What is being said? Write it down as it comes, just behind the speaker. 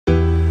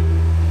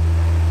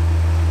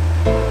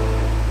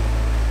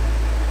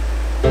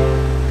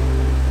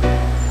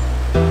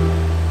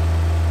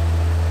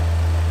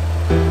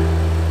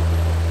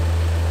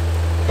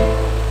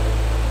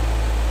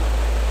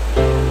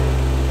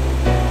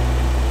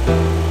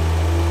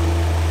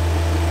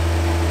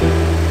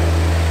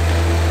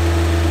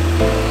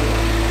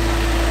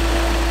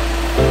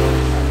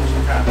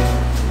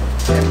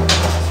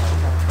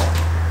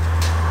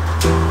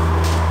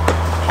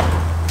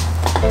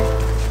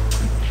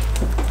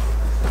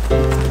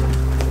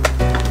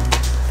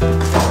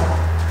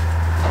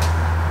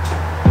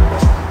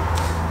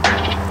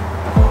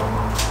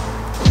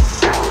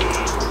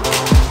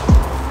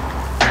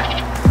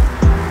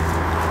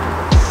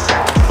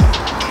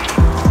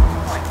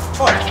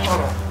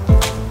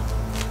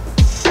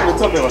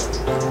Sopivasti.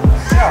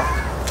 Joo.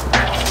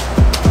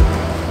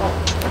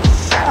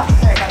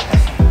 Ei kai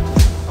tässä.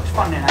 Onks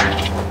Fanni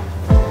näin?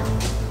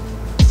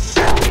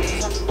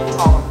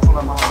 Kauan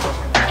tulemaan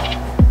tosiaan.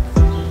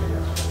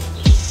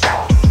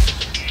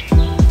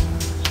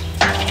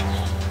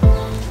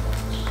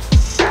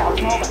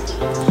 Onks ne ovet?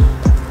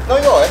 No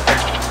joo, ehkä.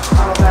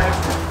 Aloitetaan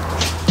just.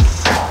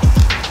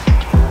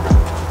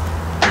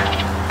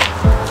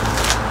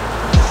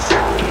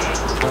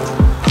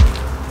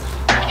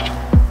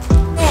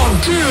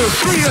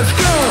 2, 3, let's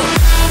go!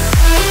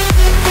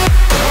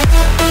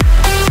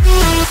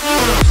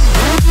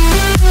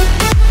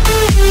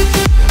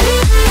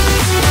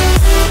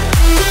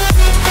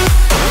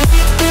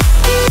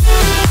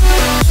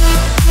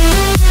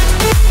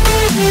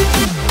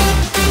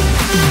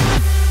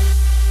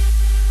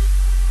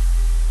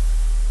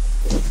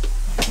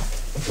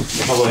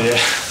 Haloje.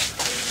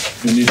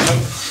 Ja niitä on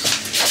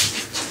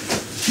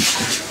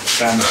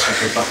säännössä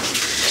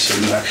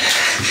sillä.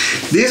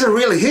 These are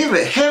really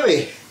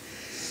heavy.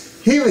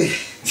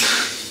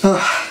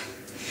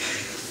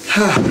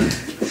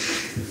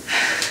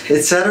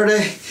 It's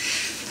Saturday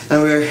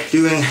and we're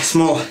doing a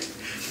small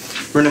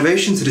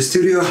renovation to the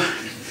studio.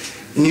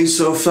 New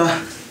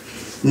sofa,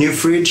 new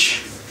fridge.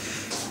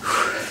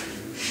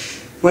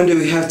 When do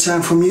we have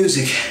time for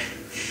music?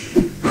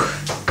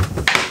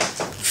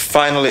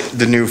 Finally,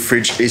 the new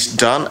fridge is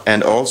done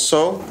and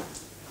also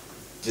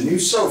the new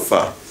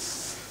sofa.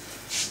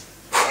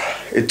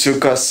 It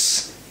took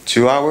us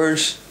 2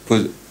 hours,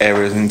 put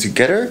everything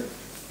together,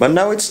 but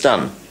now it's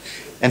done.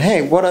 And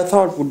hey, what I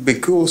thought would be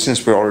cool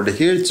since we're already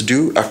here to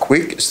do a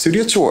quick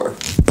studio tour.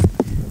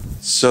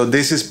 So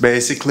this is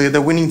basically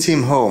the Winning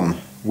Team home.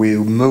 We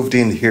moved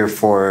in here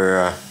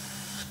for,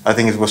 I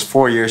think it was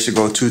 4 years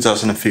ago,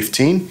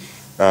 2015.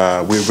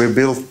 We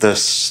rebuilt the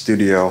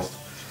studio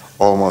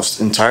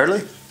almost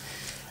entirely.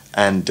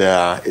 And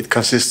it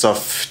consists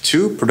of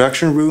 2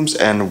 production rooms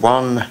and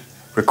 1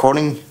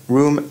 recording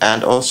room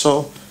and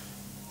also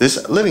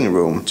this living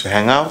room to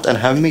hang out and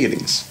have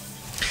meetings.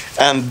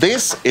 And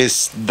this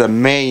is the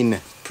main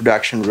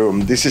production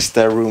room. This is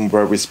the room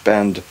where we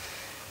spend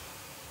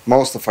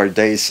most of our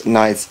days,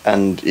 nights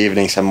and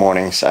evenings and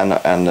mornings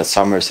and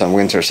summers and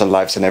winters and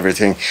lives and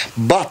everything.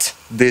 But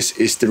this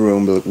is the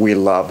room that we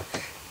love.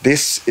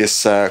 This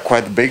is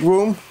quite a big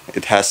room.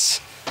 It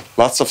has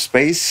lots of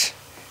space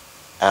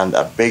and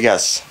a big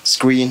ass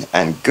screen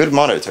and good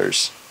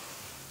monitors.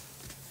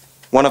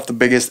 One of the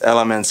biggest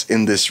elements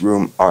in this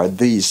room are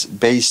these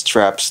bass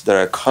straps that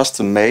are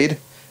custom made.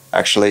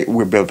 Actually,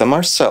 we built them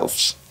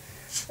ourselves.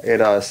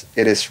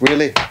 It is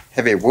really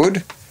heavy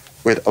wood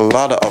with a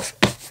lot of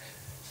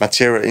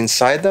material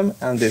inside them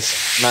and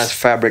this nice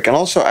fabric. And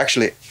also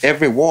actually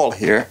every wall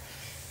here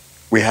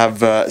we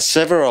have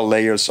several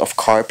layers of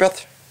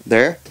carpet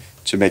there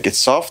to make it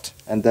soft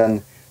and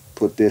then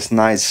put this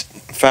nice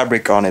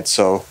fabric on it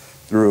so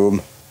the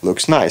room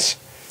looks nice.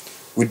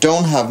 We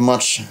don't have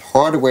much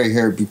hardware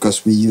here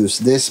because we use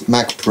this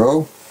Mac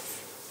Pro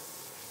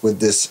with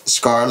this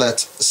Scarlett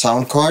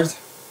sound card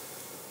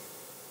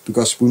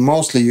because we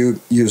mostly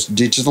use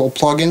digital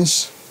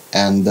plugins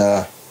and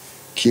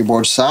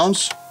keyboard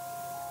sounds.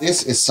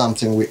 This is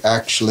something we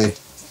actually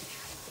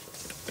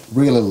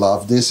really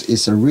love. This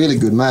is a really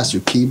good master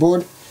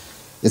keyboard.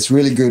 It's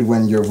really good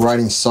when you're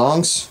writing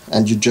songs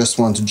and you just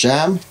want to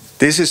jam.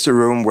 This is the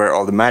room where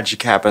all the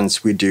magic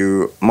happens. We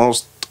do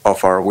most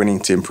of our Winning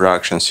Team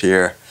productions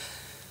here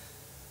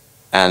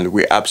and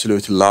we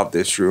absolutely love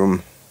this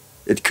room.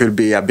 It could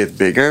be a bit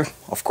bigger,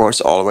 of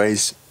course,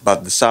 always,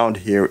 but the sound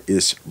here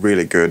is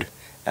really good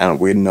and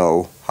we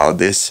know how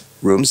this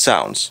room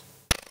sounds.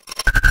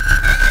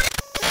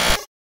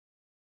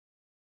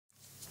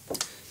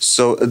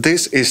 So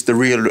this is the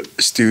real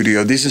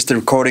studio. This is the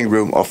recording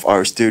room of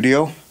our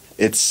studio.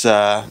 It's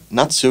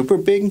not super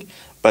big,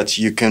 but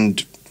you can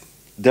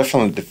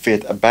definitely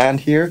fit a band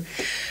here.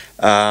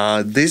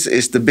 This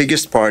is the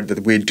biggest part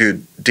that we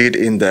did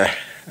in the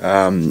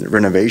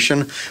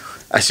renovation.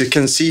 As you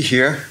can see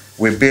here,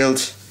 we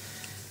built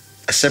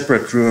a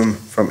separate room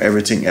from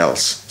everything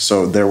else.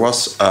 So there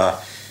was a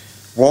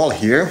wall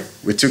here.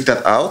 We took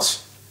that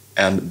out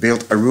and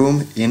built a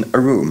room in a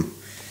room.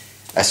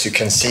 As you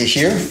can see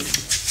here,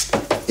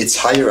 it's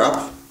higher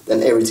up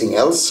than everything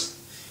else.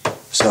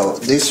 So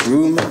this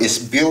room is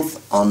built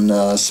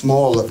on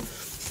small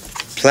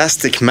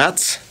plastic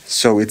mats.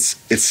 So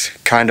it's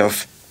kind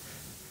of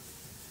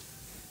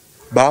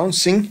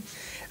bouncing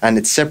and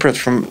it's separate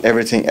from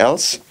everything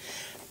else.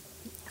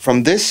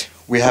 From this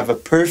we have a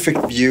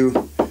perfect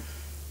view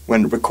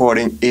when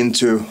recording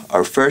into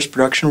our first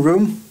production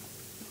room.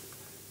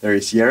 There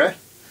is Jere.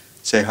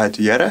 Say hi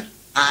to Jere.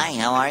 Hi,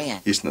 how are you?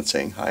 He's not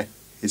saying hi.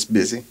 He's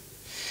busy.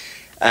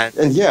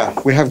 And yeah,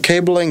 we have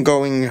cabling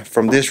going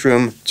from this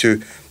room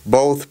to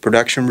both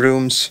production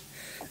rooms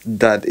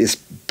that is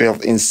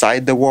built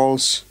inside the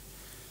walls.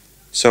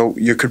 So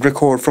you could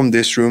record from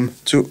this room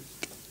to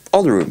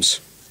other rooms.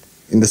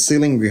 In the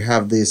ceiling we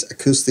have these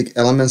acoustic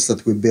elements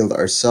that we build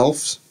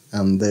ourselves,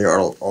 and they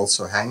are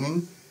also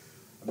hanging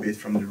a bit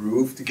from the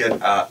roof to get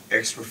an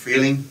extra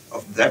feeling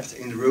of depth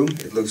in the room.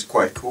 It looks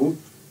quite cool,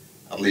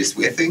 at least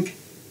we think.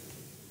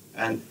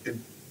 And it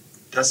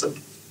does a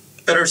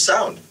better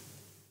sound.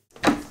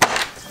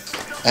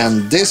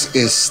 And this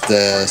is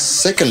the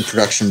second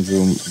production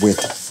room with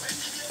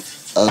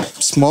a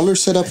smaller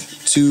setup,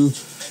 2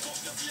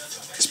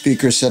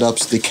 speaker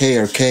setups, the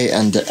KRK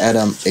and the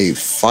Adam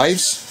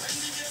A5s.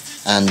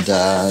 And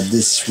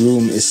this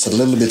room is a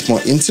little bit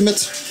more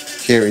intimate.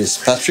 Here is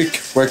Patrick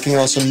working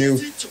on some new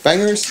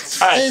bangers.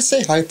 Hi. Hey,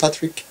 say hi,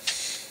 Patrick.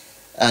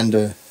 And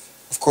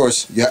of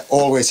course, you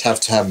always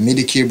have to have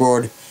MIDI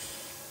keyboard,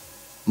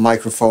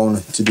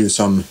 microphone to do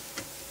some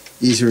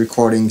easy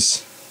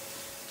recordings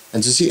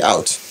and to see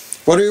out.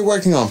 What are you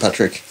working on,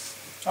 Patrick?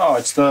 Oh,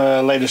 it's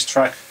the latest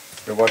track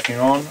we're working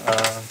on.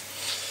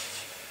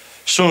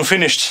 Soon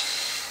finished.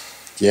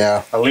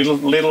 Yeah. A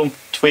little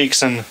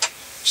tweaks and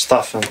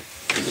stuff. And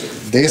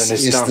This then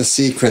it's is done. the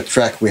secret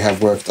track we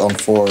have worked on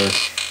for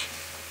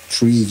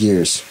 3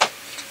 years.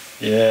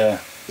 Yeah.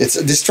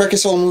 This track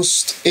is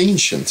almost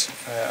ancient.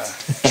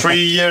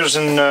 3 years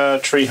and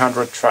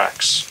 300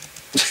 tracks.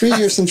 3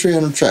 years and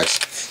 300 tracks.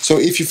 So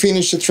if you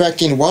finish the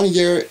track in 1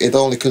 year, it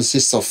only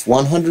consists of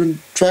 100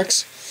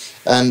 tracks.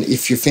 And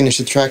if you finish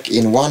the track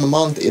in 1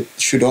 month, it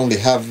should only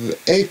have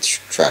 8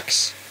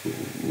 tracks.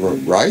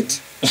 Right?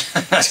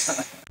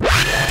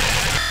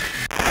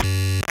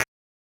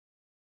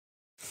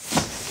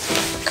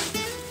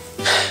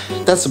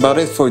 That's about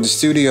it for the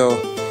studio.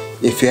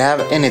 If you have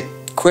any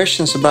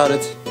questions about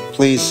it,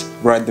 please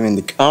write them in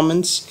the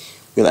comments.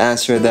 We'll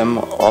answer them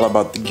all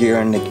about the gear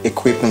and the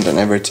equipment and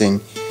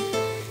everything.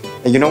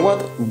 And you know what?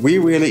 We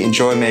really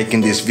enjoy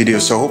making these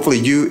videos, so hopefully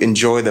you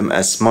enjoy them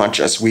as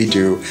much as we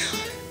do.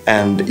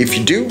 And if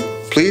you do,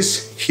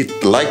 please hit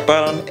the like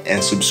button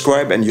and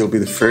subscribe, and you'll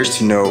be the first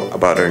to know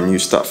about our new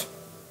stuff.